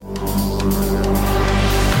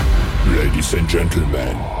Ladies and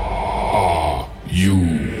gentlemen, are you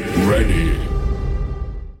ready?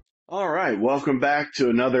 All right, welcome back to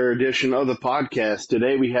another edition of the podcast.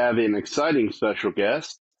 Today we have an exciting special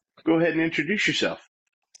guest. Go ahead and introduce yourself.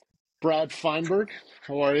 Brad Feinberg,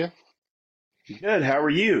 how are you? Good, how are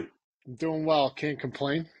you? I'm doing well, can't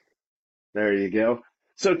complain. There you go.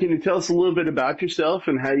 So can you tell us a little bit about yourself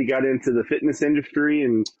and how you got into the fitness industry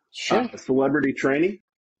and Sure, celebrity training?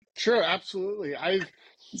 sure, absolutely. I've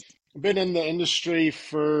been in the industry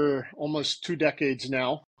for almost 2 decades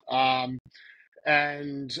now,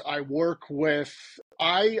 and I work with,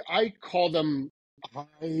 I call them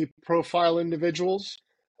high profile individuals,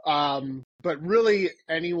 but really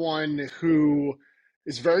anyone who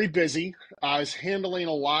is very busy, is handling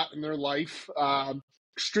a lot in their life,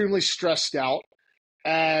 extremely stressed out,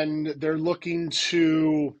 and they're looking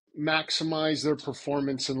to maximize their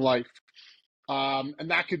performance in life. And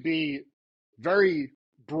that could be very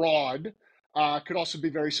broad, could also be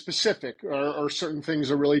very specific, or certain things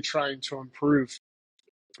are really trying to improve.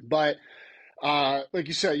 But like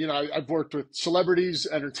you said, I've worked with celebrities,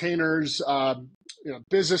 entertainers,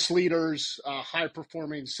 business leaders, high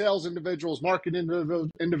performing sales individuals,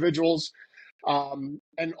 individuals,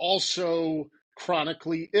 and also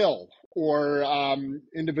chronically ill, or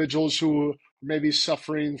individuals who may be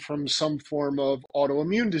suffering from some form of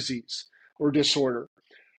autoimmune disease or disorder.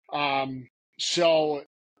 Um, so,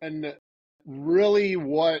 and really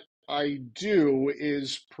what I do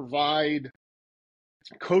is provide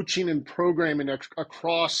coaching and programming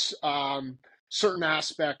across certain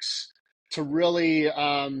aspects to really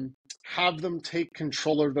have them take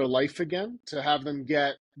control of their life again, to have them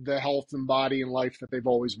get the health and body and life that they've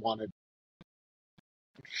always wanted.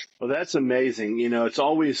 Well, that's amazing. It's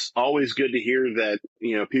always good to hear that,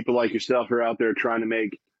 people like yourself are out there trying to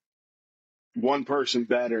make one person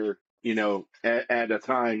better, at a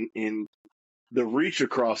time, and the reach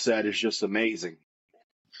across that is just amazing.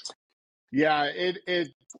 Yeah,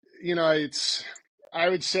 it's, I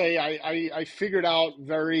would say I figured out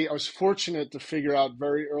I was fortunate to figure out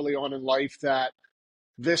very early on in life that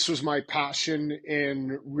this was my passion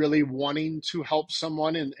in really wanting to help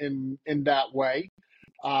someone in that way.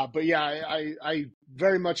 But yeah, I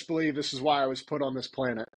very much believe this is why I was put on this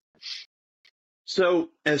planet. So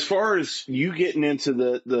as far as you getting into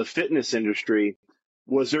the fitness industry,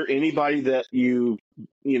 was there anybody that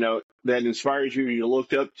that inspired you, you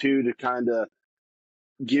looked up to kind of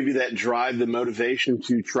give you that drive, the motivation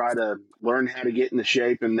to try to learn how to get into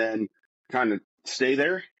shape and then kind of stay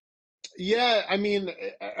there? Yeah, I mean,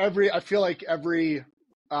 I feel like every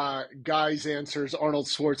guy's answer is Arnold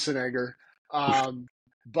Schwarzenegger.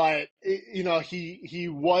 But he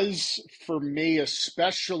was, for me,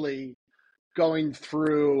 especially going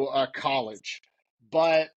through college.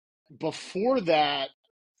 But before that,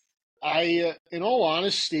 in all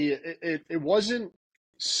honesty, it wasn't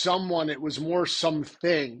someone, it was more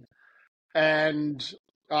something. And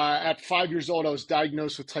at 5 years old, I was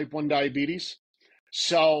diagnosed with type 1 diabetes.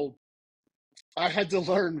 So I had to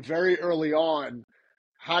learn very early on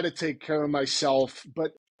how to take care of myself.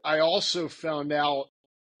 But I also found out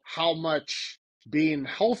how much being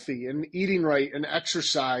healthy and eating right and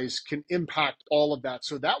exercise can impact all of that.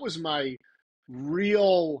 So that was my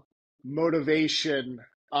real motivation,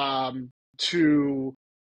 to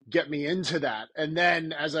get me into that. And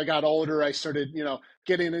then as I got older, I started,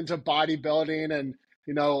 getting into bodybuilding, and,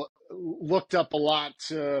 looked up a lot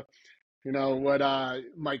to, what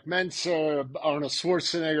Mike Mensa, Arnold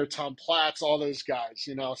Schwarzenegger, Tom Platz, all those guys,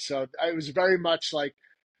 So it was very much like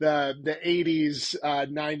the 80s,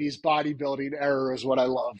 90s bodybuilding era is what I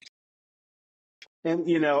loved. And,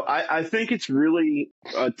 I think it's really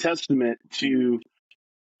a testament to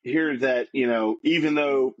hear that, even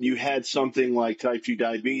though you had something like type 2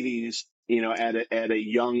 diabetes, at a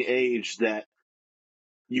young age, that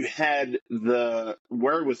you had the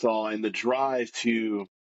wherewithal and the drive to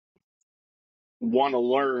want to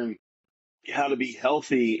learn how to be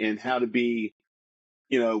healthy and how to be,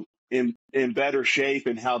 in better shape,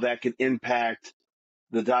 and how that can impact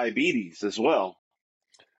the diabetes as well.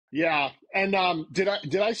 Yeah, and did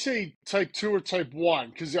I say type 2 or type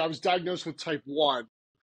 1? Because I was diagnosed with type 1.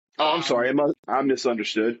 Oh, I'm sorry. Um, I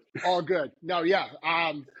misunderstood. all good. No, yeah.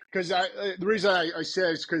 Because the reason I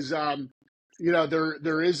say is because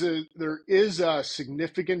there is a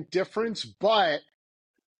significant difference, but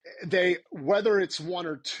whether it's one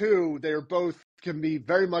or two, they're both can be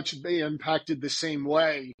very much be impacted the same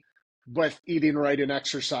way with eating right and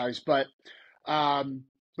exercise. But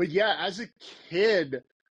yeah, as a kid,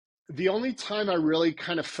 the only time I really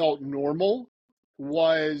kind of felt normal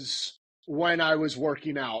was when I was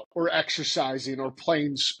working out or exercising or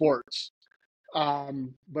playing sports.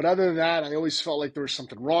 But other than that, I always felt like there was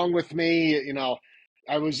something wrong with me.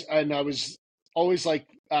 I was always like,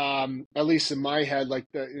 at least in my head, like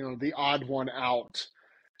the odd one out.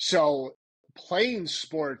 So playing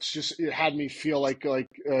sports just it had me feel like I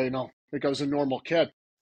was a normal kid.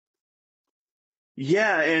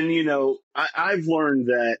 Yeah, and I've learned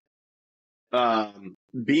that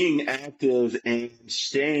being active and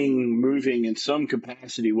staying moving in some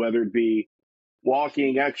capacity, whether it be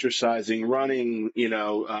walking, exercising, running,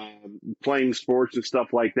 playing sports and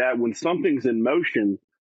stuff like that, when something's in motion,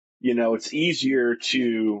 it's easier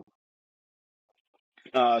to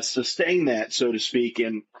sustain that, so to speak.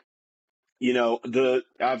 And the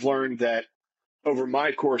I've learned that over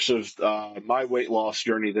my course of my weight loss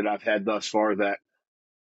journey that I've had thus far, that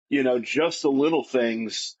just the little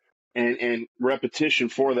things and repetition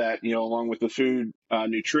for that, along with the food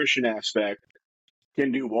nutrition aspect,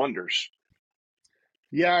 can do wonders.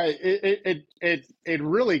 Yeah, it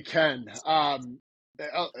really can. Uh,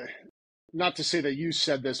 Not to say that you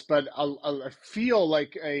said this, but I feel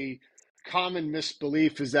like a common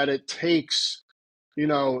misbelief is that it takes,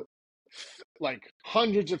 like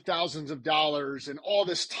hundreds of thousands of dollars and all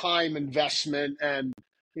this time investment and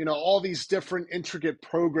all these different intricate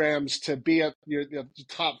programs to be at your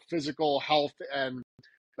top physical health. And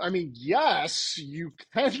I mean, yes, you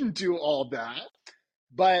can do all that,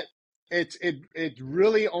 but it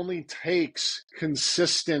really only takes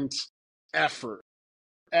consistent effort,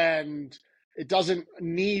 and it doesn't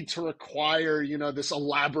need to require this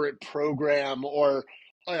elaborate program or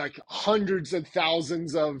like hundreds and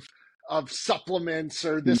thousands of supplements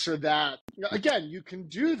or this or that. Again, you can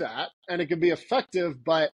do that and it can be effective,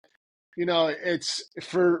 but it's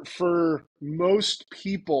for most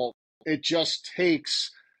people it just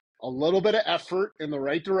takes a little bit of effort in the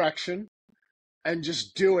right direction and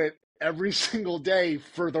just do it every single day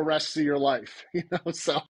for the rest of your life.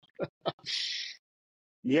 So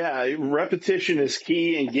Yeah, repetition is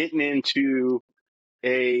key in getting into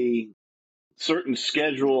a certain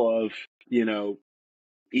schedule of,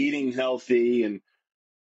 eating healthy and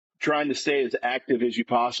trying to stay as active as you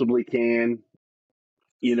possibly can.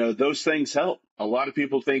 Those things help. A lot of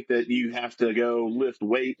people think that you have to go lift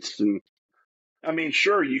weights. And I mean,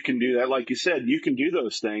 sure, you can do that. Like you said, you can do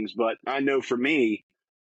those things. But I know for me,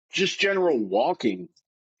 just general walking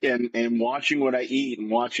and watching what I eat and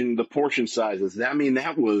watching the portion sizes, I mean,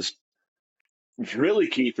 that was really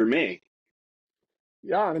key for me.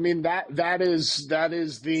 yeah, I mean that is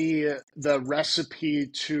the recipe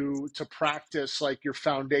to practice like your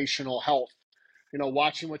foundational health.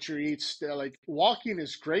 Watching what you eat, like walking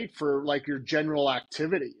is great for like your general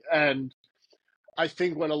activity. And I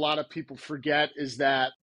think what a lot of people forget is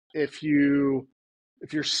that if you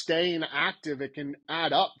if you're staying active, it can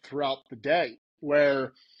add up throughout the day.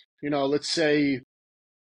 Where, let's say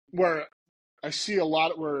where I see a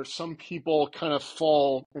lot where some people kind of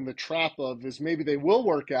fall in the trap of is maybe they will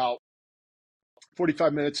work out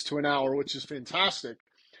 45 minutes to an hour, which is fantastic.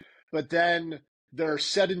 But then they're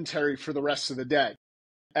sedentary for the rest of the day.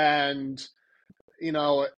 And, you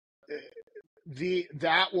know, the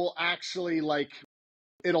that will actually like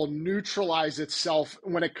it'll neutralize itself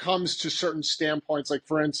when it comes to certain standpoints, like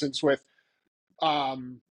for instance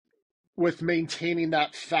um with maintaining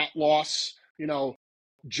that fat loss,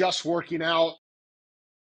 just working out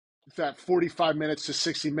that 45 minutes to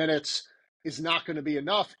 60 minutes is not going to be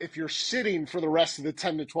enough if you're sitting for the rest of the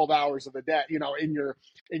 10 to 12 hours of the day, in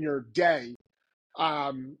your day.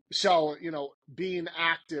 So, being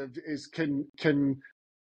active is can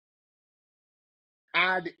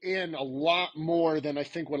add in a lot more than I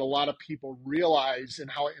think what a lot of people realize, and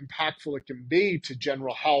how impactful it can be to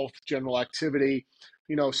general health, general activity,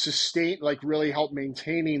 sustain, like really help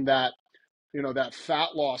maintaining that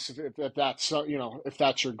fat loss if that's, if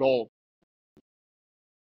that's your goal.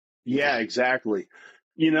 Yeah, exactly.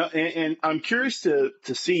 And I'm curious to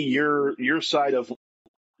see your side of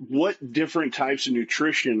what different types of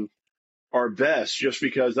nutrition are best, just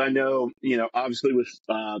because I know, obviously with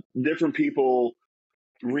different people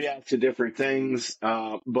react to different things.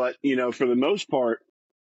 But, for the most part,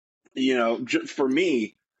 for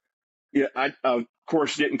me, I, of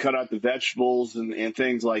course, didn't cut out the vegetables and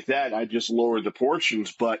things like that. I just lowered the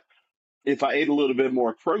portions. But if I ate a little bit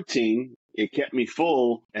more protein, it kept me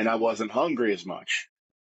full and I wasn't hungry as much.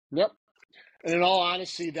 Yep. And in all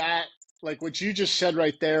honesty, that like what you just said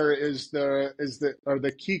right there is the are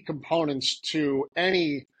the key components to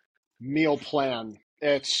any meal plan.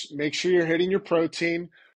 It's make sure you're hitting your protein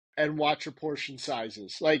and watch your portion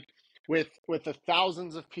sizes. Like with the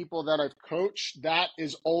thousands of people that I've coached, that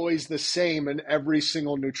is always the same in every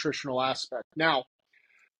single nutritional aspect. Now,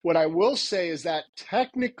 what I will say is that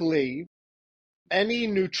technically any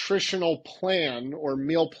nutritional plan or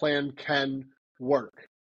meal plan can work.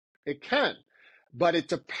 It can, but it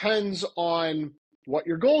depends on what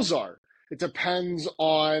your goals are. It depends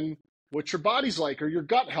on what your body's like or your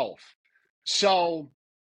gut health. So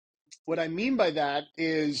what I mean by that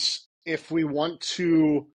is if we want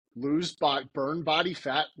to burn body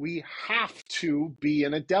fat, we have to be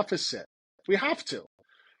in a deficit. We have to.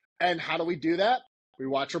 And how do we do that? We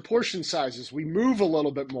watch our portion sizes. We move a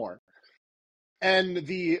little bit more. And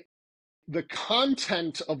the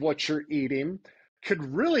content of what you're eating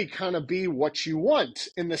could really kind of be what you want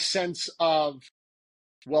in the sense of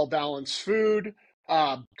well-balanced food,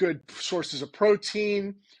 good sources of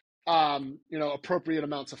protein, appropriate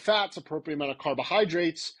amounts of fats, appropriate amount of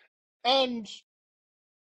carbohydrates. And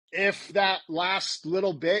if that last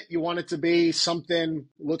little bit, you want it to be something,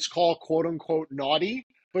 let's call quote unquote naughty,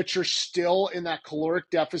 but you're still in that caloric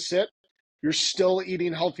deficit, you're still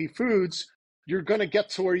eating healthy foods, you're going to get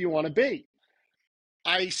to where you want to be.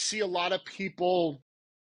 I see a lot of people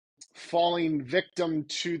falling victim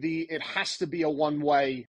to it has to be a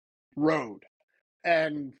one-way road.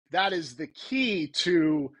 And that is the key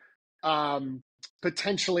to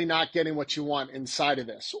potentially not getting what you want inside of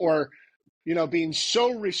this, or, being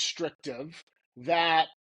so restrictive that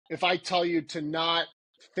if I tell you to not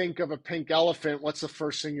think of a pink elephant, what's the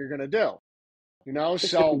first thing you're going to do?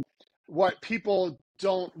 So what people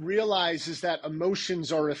don't realize is that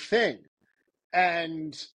emotions are a thing.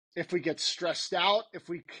 And if we get stressed out, if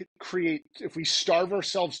we starve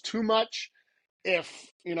ourselves too much,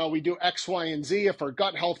 if, we do X, Y, and Z, if our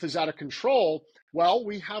gut health is out of control, well,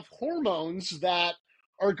 we have hormones that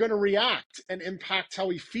are going to react and impact how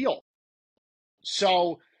we feel.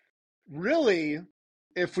 So really,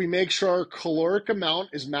 if we make sure our caloric amount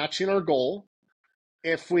is matching our goal,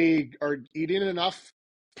 if we are eating enough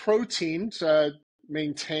protein to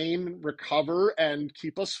maintain, recover, and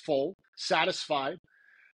keep us full, satisfied,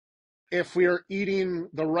 if we are eating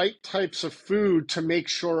the right types of food to make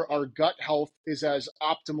sure our gut health is as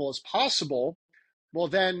optimal as possible, well,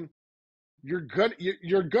 then you're going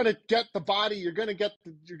to get the body, you're going to get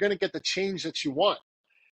the change that you want.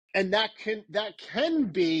 And that can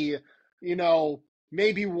be,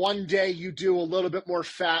 maybe one day you do a little bit more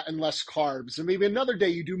fat and less carbs, and maybe another day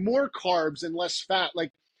you do more carbs and less fat.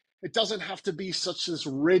 Like, it doesn't have to be such this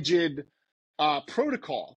rigid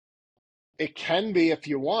protocol. It can be if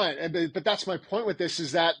you want, but that's my point with this,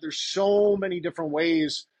 is that there's so many different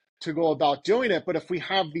ways to go about doing it. But if we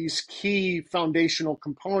have these key foundational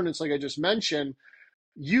components, like I just mentioned,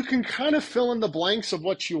 you can kind of fill in the blanks of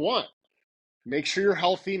what you want. Make sure you're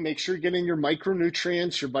healthy, make sure you're getting your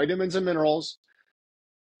micronutrients, your vitamins and minerals,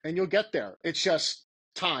 and you'll get there. It's just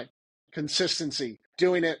time, consistency,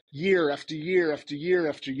 doing it year after year after year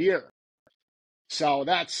after year. So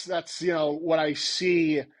that's what I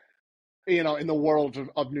see, in the world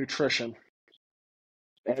of nutrition.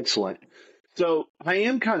 Excellent. So I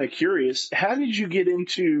am kind of curious, how did you get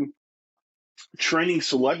into training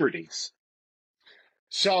celebrities?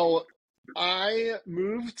 So I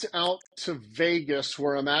moved out to Vegas,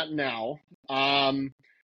 where I'm at now.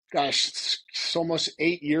 Gosh, it's almost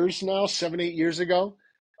 8 years now, 7, 8 years ago.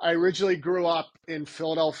 I originally grew up in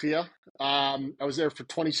Philadelphia. I was there for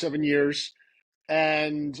 27 years.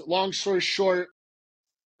 And long story short,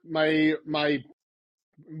 my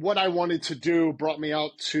what I wanted to do brought me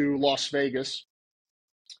out to Las Vegas.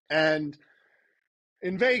 And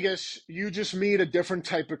in Vegas, you just meet a different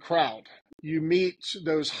type of crowd. You meet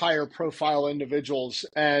those higher profile individuals,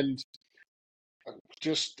 and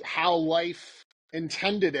just how life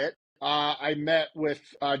intended it. I met with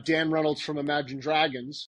Dan Reynolds from Imagine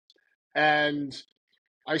Dragons, and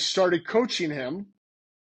I started coaching him.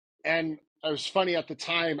 And it was funny, at the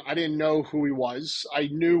time, I didn't know who he was. I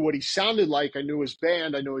knew what he sounded like. I knew his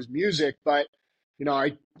band. I knew his music, but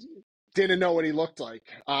I didn't know what he looked like.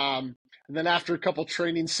 And then after a couple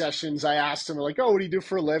training sessions, I asked him, like, "Oh, what do you do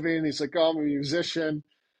for a living?" And he's like, "Oh, I'm a musician."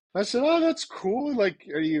 I said, "Oh, that's cool. Like,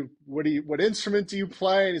 what instrument do you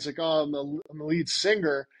play?" And he's like, "Oh, I'm a lead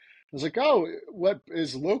singer." I was like, "Oh, what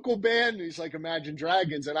is local band?" And he's like, "Imagine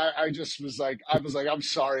Dragons." And I just was like, "I'm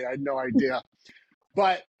sorry, I had no idea."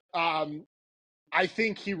 But I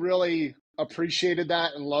think he really appreciated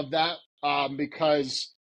that and loved that,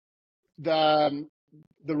 because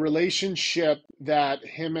the relationship that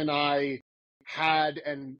him and I had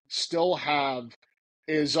and still have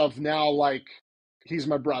is of now, like, he's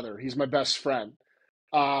my brother, he's my best friend.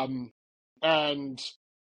 And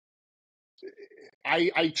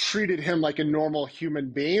I treated him like a normal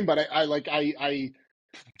human being, but I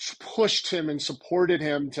pushed him and supported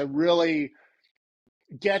him to really,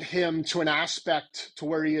 get him to an aspect to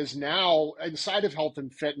where he is now inside of health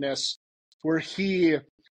and fitness, where he,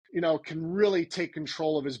 can really take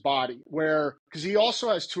control of his body, because he also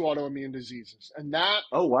has two autoimmune diseases, and that,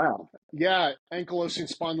 Oh, wow. yeah,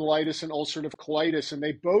 ankylosing spondylitis and ulcerative colitis, and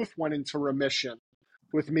they both went into remission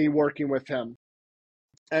with me working with him.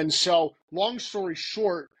 And so, long story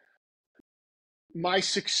short, my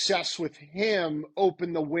success with him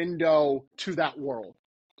opened the window to that world.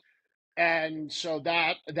 And so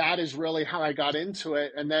that is really how I got into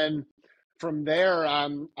it. And then from there,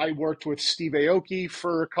 I worked with Steve Aoki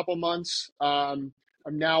for a couple months. I've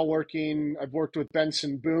worked with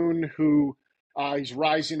Benson Boone, who he's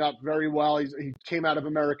rising up very well. He came out of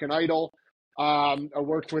American Idol. I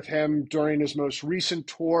worked with him during his most recent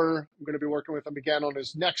tour. I'm going to be working with him again on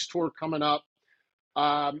his next tour coming up.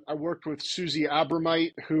 I worked with Susie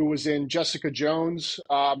Abramite, who was in Jessica Jones.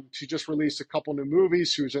 She just released a couple new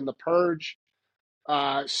movies. She was in The Purge.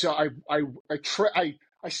 So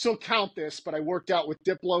I still count this, but I worked out with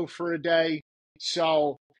Diplo for a day.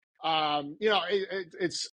 So,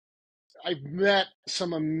 it's I've met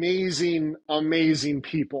some amazing, amazing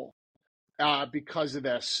people because of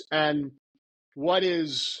this. And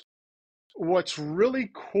what's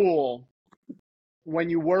really cool when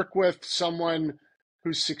you work with someone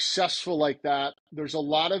who's successful like that, there's a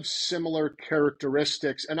lot of similar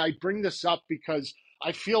characteristics. And I bring this up because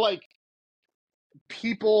I feel like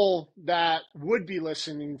people that would be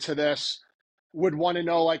listening to this would want to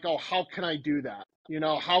know, like, oh, how can I do that?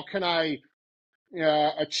 How can I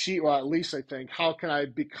achieve, well, at least I think, how can I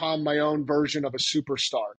become my own version of a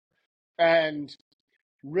superstar? And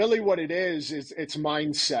really what it is it's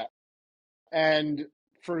mindset. And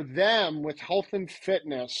for them, with health and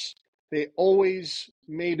fitness, they always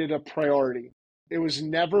made it a priority. It was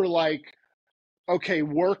never like, okay,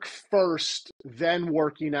 work first, then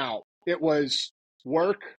working out. It was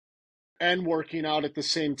work and working out at the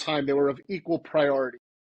same time. They were of equal priority.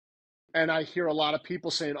 And I hear a lot of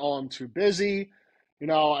people saying, oh, I'm too busy.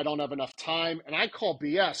 I don't have enough time. And I call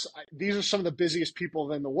BS. These are some of the busiest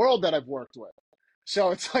people in the world that I've worked with.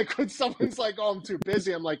 So it's like when someone's like, oh, I'm too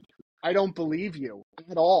busy, I'm like, I don't believe you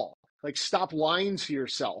at all. Like, stop lying to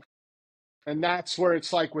yourself. And that's where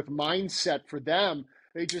it's like with mindset for them,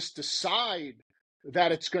 they just decide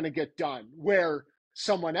that it's going to get done, where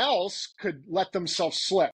someone else could let themselves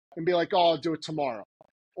slip and be like, oh, I'll do it tomorrow.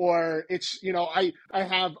 Or it's, I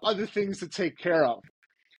have other things to take care of.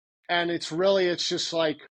 And it's just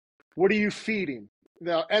like, what are you feeding?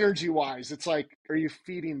 Energy wise, it's like, are you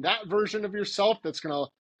feeding that version of yourself that's going to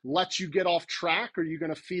let you get off track? Or are you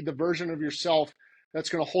going to feed the version of yourself that's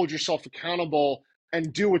going to hold yourself accountable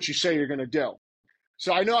and do what you say you're going to do?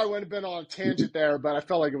 So I know I would have been on a tangent there, but I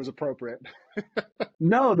felt like it was appropriate.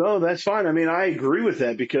 No, that's fine. I mean, I agree with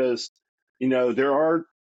that because, there are,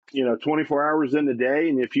 24 hours in the day.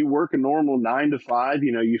 And if you work a normal 9 to 5,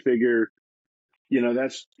 you figure,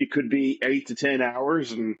 it could be 8 to 10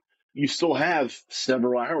 hours and you still have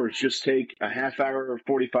several hours. Just take a half hour or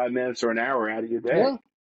 45 minutes or an hour out of your day.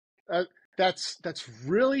 Yeah, that's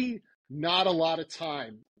really not a lot of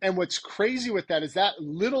time. And what's crazy with that is that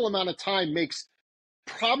little amount of time makes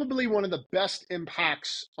probably one of the best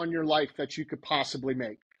impacts on your life that you could possibly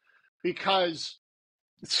make. Because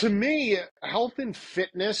to me, health and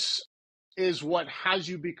fitness is what has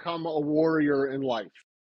you become a warrior in life.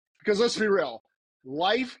 Because let's be real,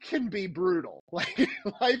 life can be brutal. Like,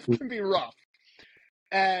 life can be rough.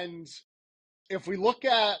 And if we look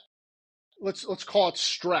at, let's call it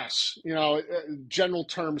stress, general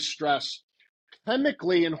term stress,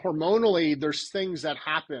 chemically and hormonally, there's things that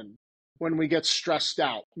happen when we get stressed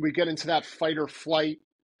out. We get into that fight or flight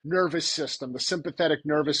nervous system, the sympathetic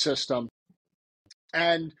nervous system.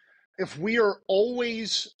 And if we are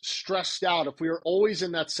always stressed out, if we are always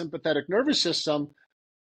in that sympathetic nervous system,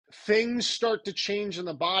 things start to change in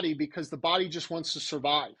the body because the body just wants to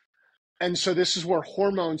survive. And so this is where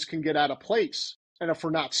hormones can get out of place. And if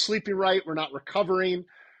we're not sleeping right, we're not recovering.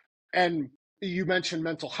 And you mentioned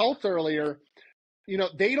mental health earlier.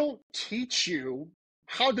 They don't teach you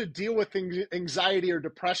how to deal with anxiety or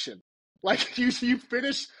depression. Like, you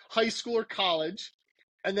finish high school or college,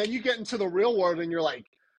 and then you get into the real world and you're like,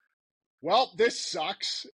 well, this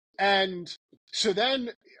sucks. And so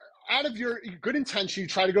then out of your good intention, you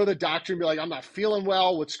try to go to the doctor and be like, I'm not feeling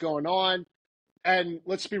well. What's going on? And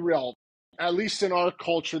let's be real, at least in our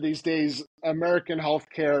culture these days, American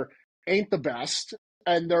healthcare ain't the best.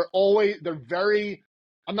 And they're very,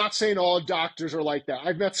 I'm not saying all doctors are like that.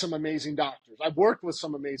 I've met some amazing doctors. I've worked with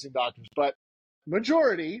some amazing doctors, but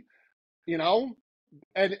majority,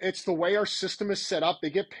 and it's the way our system is set up. They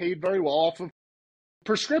get paid very well off of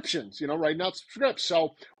prescriptions, writing out scripts.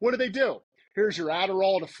 So what do? Here's your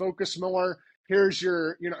Adderall to focus more. Here's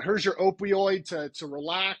your opioid to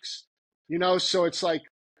relax, so it's like,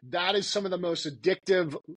 that is some of the most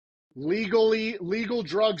addictive legal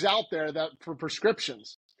drugs out there that for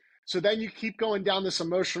prescriptions. So then you keep going down this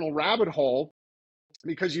emotional rabbit hole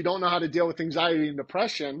because you don't know how to deal with anxiety and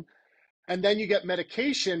depression. And then you get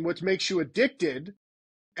medication, which makes you addicted.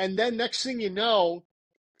 And then next thing you know,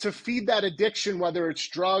 to feed that addiction, whether it's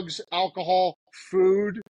drugs, alcohol,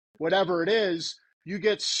 food, whatever it is, you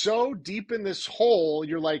get so deep in this hole,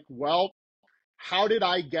 you're like, well, how did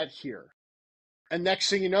I get here? And next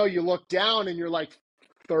thing you know, you look down and you're like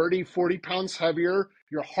 30, 40 pounds heavier.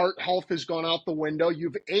 Your heart health has gone out the window.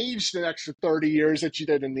 You've aged an extra 30 years that you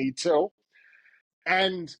didn't need to.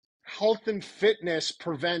 And health and fitness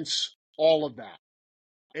prevents all of that.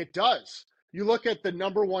 It does. You look at the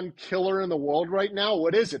number one killer in the world right now.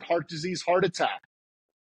 What is it? Heart disease, heart attack.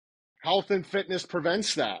 Health and fitness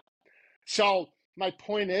prevents that. So my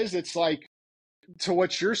point is, it's like, to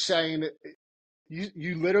what you're saying,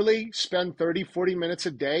 you literally spend 30, 40 minutes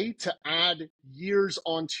a day to add years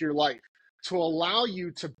onto your life to allow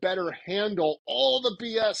you to better handle all the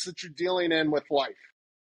BS that you're dealing in with life.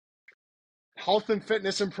 Health and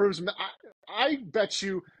fitness improves. I bet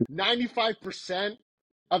you 95%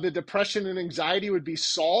 of the depression and anxiety would be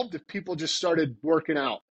solved if people just started working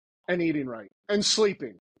out and eating right and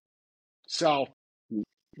sleeping. So,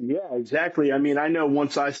 Yeah, exactly. I mean, I know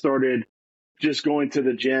once I started just going to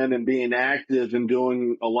the gym and being active and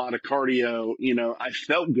doing a lot of cardio, I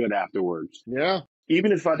felt good afterwards. yeah.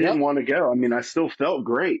 Even if I didn't Yep. want to go, I mean, I still felt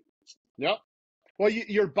great. Yep. Well,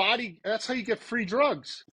 your body, that's how you get free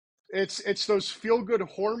drugs. It's those feel-good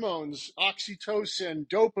hormones, oxytocin,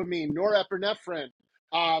 dopamine, norepinephrine,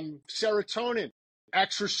 serotonin.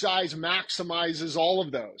 Exercise maximizes all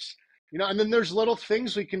of those. And then there's little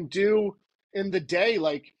things we can do in the day.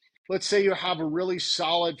 Like, let's say you have a really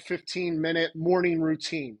solid 15-minute morning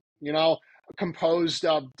routine, composed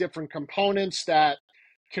of different components that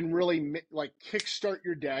can really like kickstart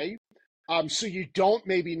your day. So you don't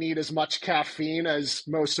maybe need as much caffeine as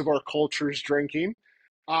most of our culture is drinking.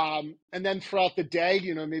 And then throughout the day,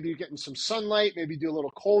 maybe you're getting some sunlight, maybe do a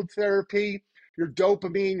little cold therapy. Your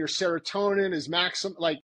dopamine, your serotonin is maximum.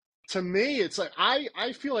 Like, to me, it's like,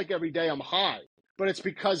 I feel like every day I'm high, but it's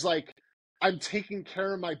because like I'm taking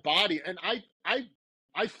care of my body. And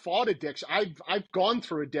I fought addiction. I've gone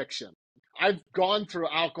through addiction. I've gone through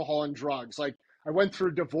alcohol and drugs. Like, I went through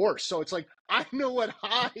a divorce. So it's like, I know what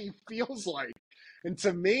high feels like. And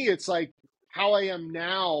to me, it's like how I am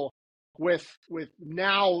now with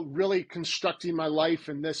now really constructing my life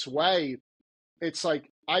in this way. It's like,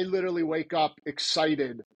 I literally wake up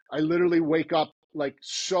excited. I literally wake up like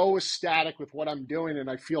so ecstatic with what I'm doing, and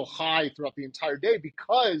I feel high throughout the entire day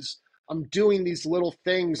because I'm doing these little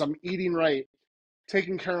things. I'm eating right,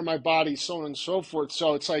 taking care of my body, so on and so forth.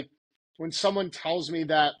 So it's like, when someone tells me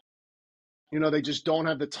that, they just don't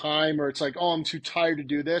have the time, or it's like, oh, I'm too tired to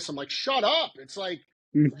do this, I'm like, shut up. It's like,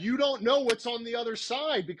 you don't know what's on the other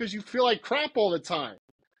side because you feel like crap all the time.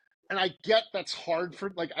 And I get that's hard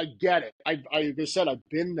I get it. Like I said, I've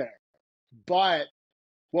been there. But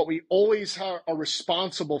what we always are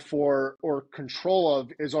responsible for or control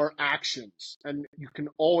of is our actions. And you can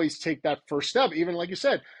always take that first step, even like you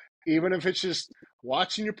said, even if it's just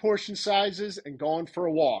watching your portion sizes and going for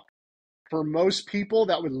a walk. For most people,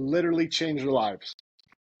 that would literally change their lives.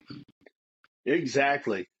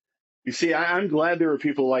 Exactly. You see, I'm glad there are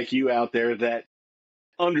people like you out there that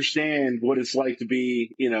understand what it's like to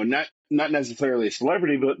be, not necessarily a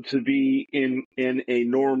celebrity, but to be in a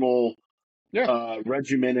normal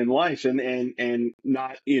regimen in life, and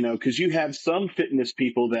not, because you have some fitness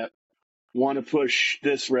people that want to push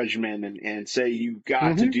this regimen and say you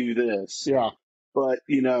got to do this, Yeah. but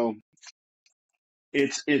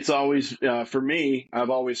it's always for me. I've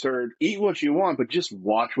always heard, eat what you want, but just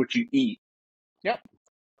watch what you eat. Yep.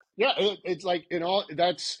 Yeah, it's like,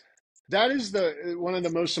 that is the one of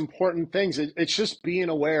the most important things. It's just being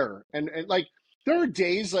aware, and like, there are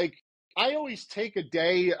days like, I always take a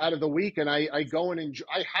day out of the week and I go and enjoy.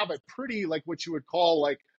 I have a pretty, like, what you would call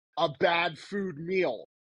like a bad food meal,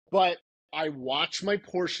 but I watch my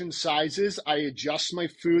portion sizes. I adjust my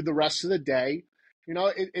food the rest of the day.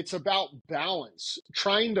 It's about balance.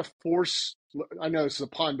 Trying to force, I know this is a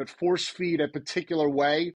pun, but force feed a particular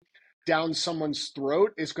way down someone's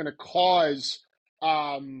throat is going to cause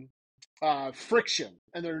friction,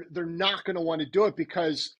 and they're not going to want to do it,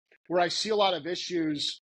 because where I see a lot of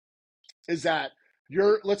issues is that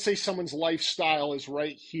let's say someone's lifestyle is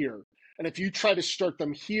right here, And if you try to start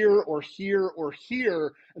them here or here or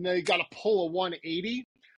here, and then you got to pull a 180,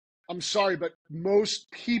 I'm sorry, but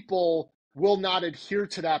most people will not adhere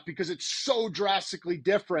to that because it's so drastically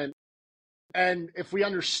different. And if we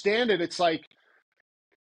understand it, it's like,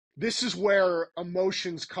 this is where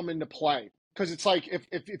emotions come into play. Because it's like,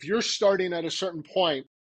 if you're starting at a certain point,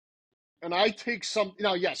 and I take some,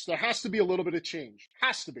 yes, there has to be a little bit of change.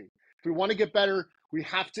 Has to be. If we want to get better, we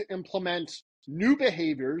have to implement new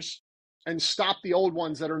behaviors and stop the old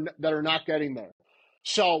ones that are not getting there.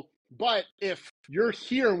 So, but if you're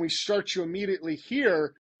here and we start you immediately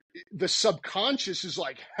here, the subconscious is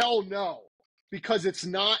like, hell no, because it's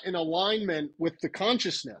not in alignment with the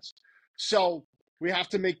consciousness. So we have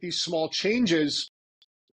to make these small changes.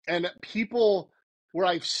 And people where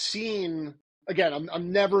I've seen, again,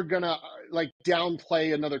 I'm never gonna like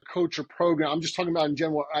downplay another coach or program. I'm just talking about in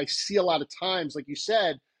general. I see a lot of times, like you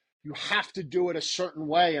said, you have to do it a certain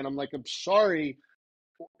way. And I'm like, I'm sorry.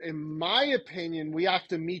 In my opinion, we have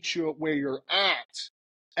to meet you at where you're at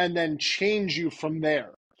and then change you from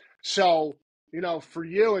there. So, for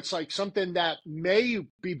you, it's like something that may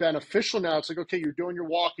be beneficial now. It's like, okay, you're doing your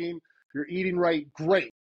walking, you're eating right,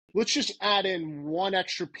 great. Let's just add in one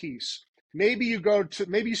extra piece. Maybe you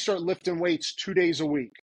start lifting weights 2 days a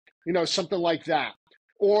week, something like that.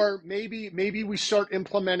 Or maybe we start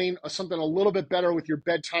implementing something a little bit better with your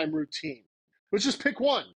bedtime routine. Let's just pick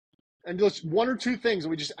one. And just one or two things,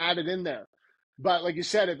 and we just add it in there. But like you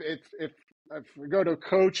said, if we go to a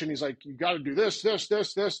coach and he's like, you got to do this,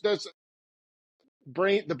 the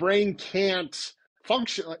brain can't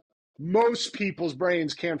function. Like, most people's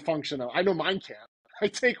brains can't function. I know mine can't. I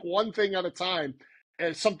take one thing at a time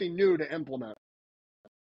and something new to implement.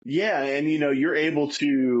 Yeah. And, you're able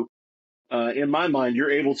to, in my mind, you're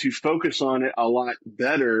able to focus on it a lot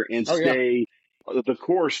better and stay the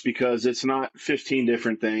course because it's not 15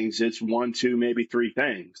 different things. It's 1, 2, maybe 3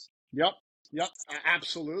 things. Yep.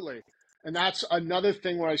 Absolutely. And that's another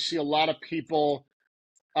thing where I see a lot of people,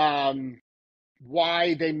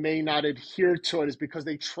 why they may not adhere to it is because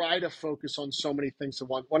they try to focus on so many things at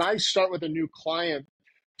once. When I start with a new client,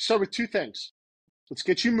 I start with 2 things. Let's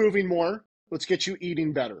get you moving more. Let's get you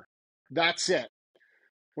eating better. That's it.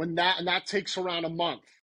 And that takes around a month.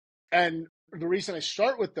 And the reason I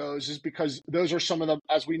start with those is because those are some of the,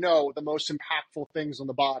 as we know, the most impactful things on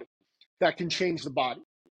the body that can change the body.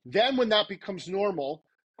 Then when that becomes normal,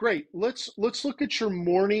 great. Let's look at your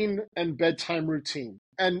morning and bedtime routine.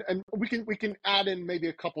 And we can add in maybe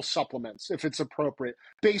a couple supplements if it's appropriate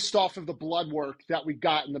based off of the blood work that we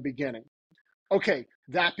got in the beginning. Okay,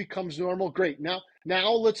 that becomes normal. Great. Now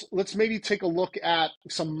let's maybe take a look at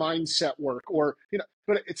some mindset work, or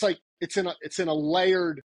but it's like it's in a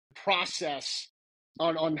layered process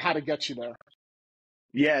on how to get you there.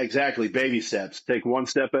 Yeah, exactly. Baby steps. Take one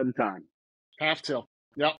step at a time. Have to.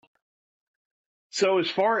 Yep. So as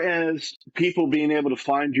far as people being able to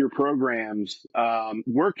find your programs,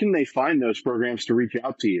 where can they find those programs to reach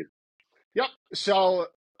out to you? Yep. So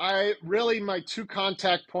my 2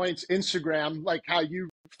 contact points, Instagram, like how you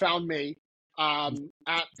found me, at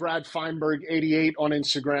Brad Feinburg 88 on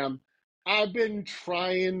Instagram. I've been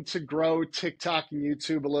trying to grow TikTok and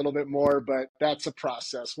YouTube a little bit more, but that's a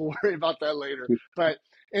process. We'll worry about that later. But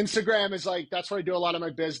Instagram is like, that's where I do a lot of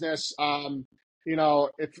my business.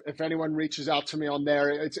 If anyone reaches out to me on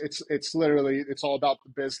there, it's literally, it's all about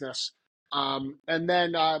the business. And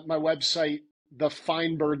then my website,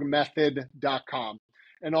 thefeinbergmethod.com.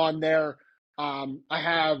 And on there, I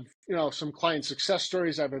have, some client success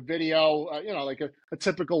stories. I have a video, like a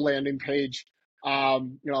typical landing page.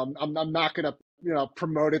 I'm not going to,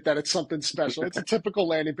 promote it that it's something special. It's a typical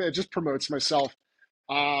landing page. It just promotes myself.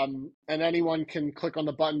 And anyone can click on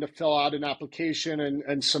the button to fill out an application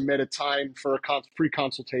and submit a time for a free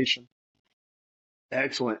consultation.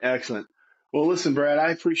 Excellent. Well, listen, Brad,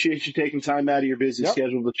 I appreciate you taking time out of your busy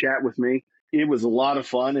schedule to chat with me. It was a lot of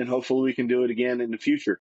fun, and hopefully we can do it again in the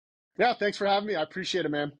future. Yeah, thanks for having me. I appreciate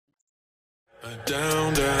it, man.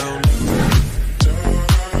 Down.